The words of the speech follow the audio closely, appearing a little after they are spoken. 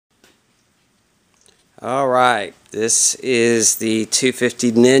Alright, this is the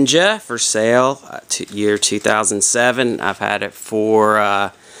 250 Ninja for sale, year 2007. I've had it for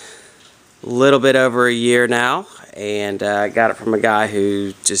a little bit over a year now, and I got it from a guy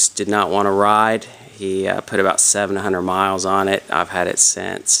who just did not want to ride. He put about 700 miles on it. I've had it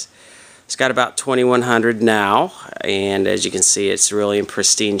since. It's got about 2,100 now, and as you can see, it's really in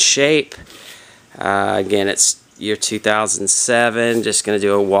pristine shape. Again, it's year 2007. Just going to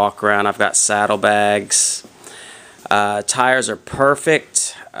do a walk around. I've got saddlebags. Tires are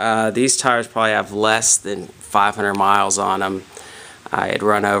perfect. These tires probably have less than 500 miles on them. I had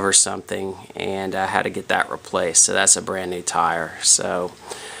run over something and I had to get that replaced, so that's a brand new tire. So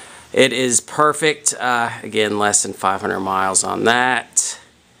it is perfect. Again, less than 500 miles on that.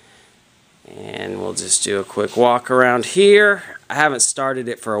 And we'll just do a quick walk around here. I haven't started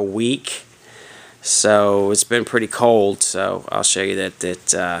it for a week, so it's been pretty cold, so I'll show you that it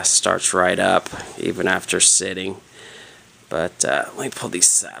starts right up even after sitting. But let me pull these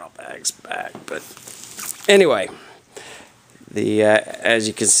saddlebags back. But anyway, as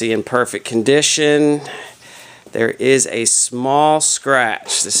you can see, in perfect condition. There is a small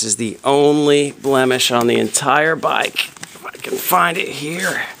scratch. This is the only blemish on the entire bike. If I can find it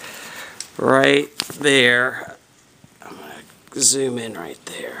here, right there. I'm going to zoom in right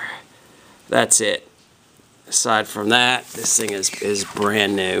there. That's it. Aside from that, this thing is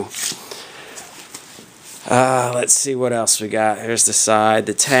brand new. Let's see what else we got. Here's the side.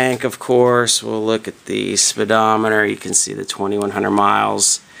 The tank, of course. We'll look at the speedometer. You can see the 2,100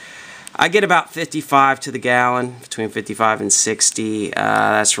 miles. I get about 55 to the gallon, between 55 and 60.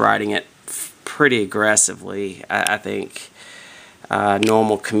 That's riding it pretty aggressively. I think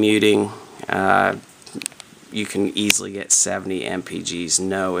normal commuting, you can easily get 70 mpgs,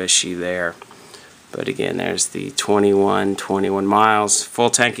 no issue there. But again, there's the 21 miles, full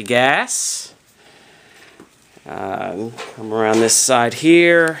tank of gas. Come around this side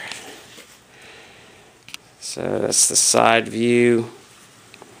here. So that's the side view.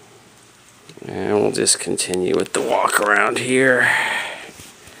 And we'll just continue with the walk around here.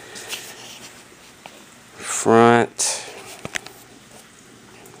 Front.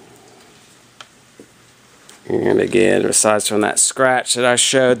 And again, besides from that scratch that I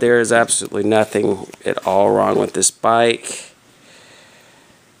showed, there is absolutely nothing at all wrong with this bike.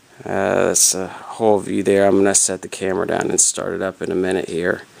 That's a whole view there. I'm going to set the camera down and start it up in a minute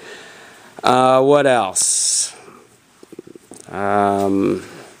here. What else?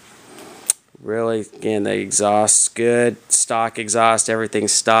 Really, again, the exhaust's good. Stock exhaust,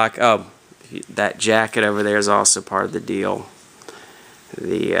 everything's stock. Oh, that jacket over there is also part of the deal.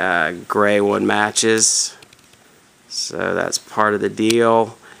 The gray one matches, so that's part of the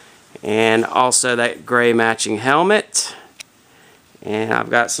deal. And also that gray matching helmet. And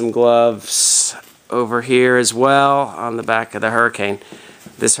I've got some gloves over here as well on the back of the Hurricane.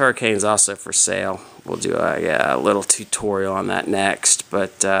 This Hurricane is also for sale. We'll do a little tutorial on that next.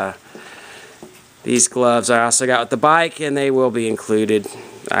 But these gloves I also got with the bike, and they will be included.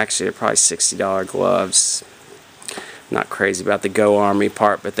 Actually, they're probably $60 gloves. Not crazy about the Go Army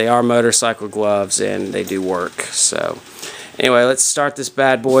part, but they are motorcycle gloves and they do work. So anyway, let's start this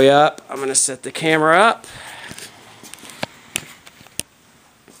bad boy up. I'm going to set the camera up.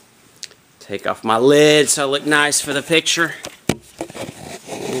 Take off my lid so I look nice for the picture.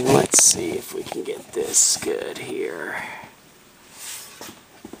 And let's see if we can get this good here.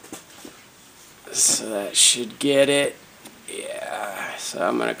 So that should get it. Yeah, so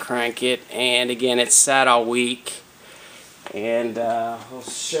I'm going to crank it. And again, it's sat all week. And we'll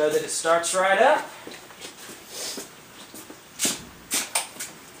show that it starts right up.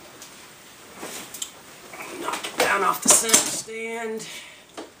 Knock it down off the center stand.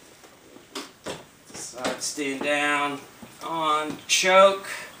 Side stand down on choke.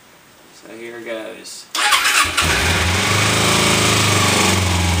 So here goes.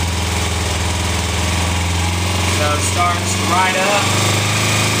 So it starts right up.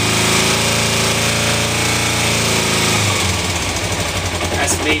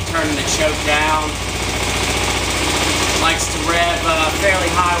 That's me turning the choke down. Likes to rev fairly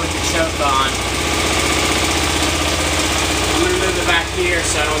high with the choke on. I'm going to move it back here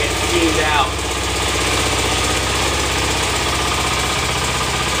so I don't get fumed out.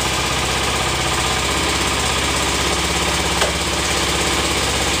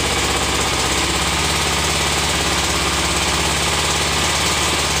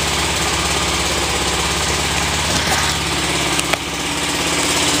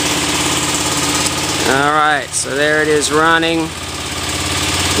 Alright, so there it is running,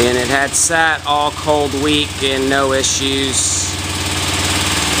 and it had sat all cold week and no issues.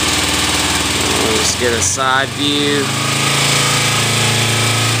 We'll just get a side view.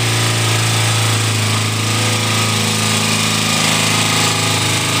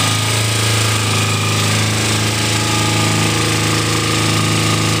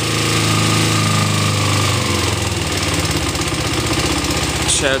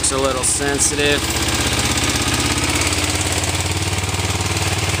 Choke's a little sensitive.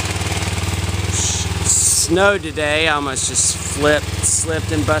 Snowed today. I almost just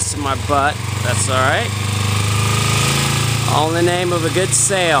slipped and busted my butt. That's alright. All in the name of a good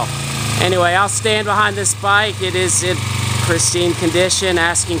sale. Anyway, I'll stand behind this bike. It is in pristine condition,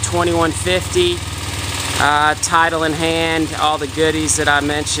 asking $21.50. Title in hand. All the goodies that I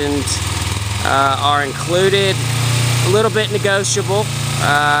mentioned are included. A little bit negotiable.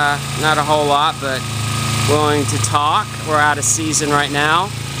 Not a whole lot, but willing to talk. We're out of season right now.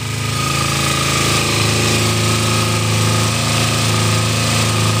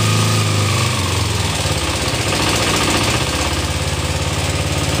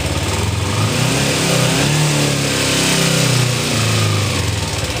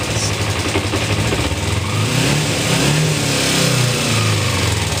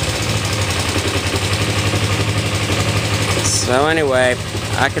 So anyway,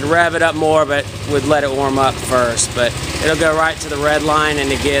 I could rev it up more, but would let it warm up first. But it'll go right to the red line,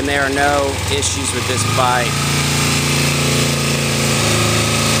 and again, there are no issues with this bike.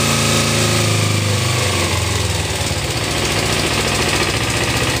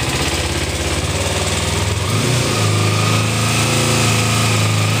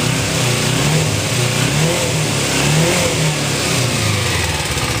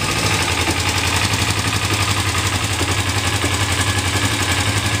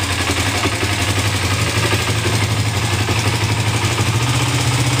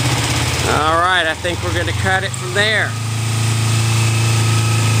 Alright, I think we're going to cut it from there.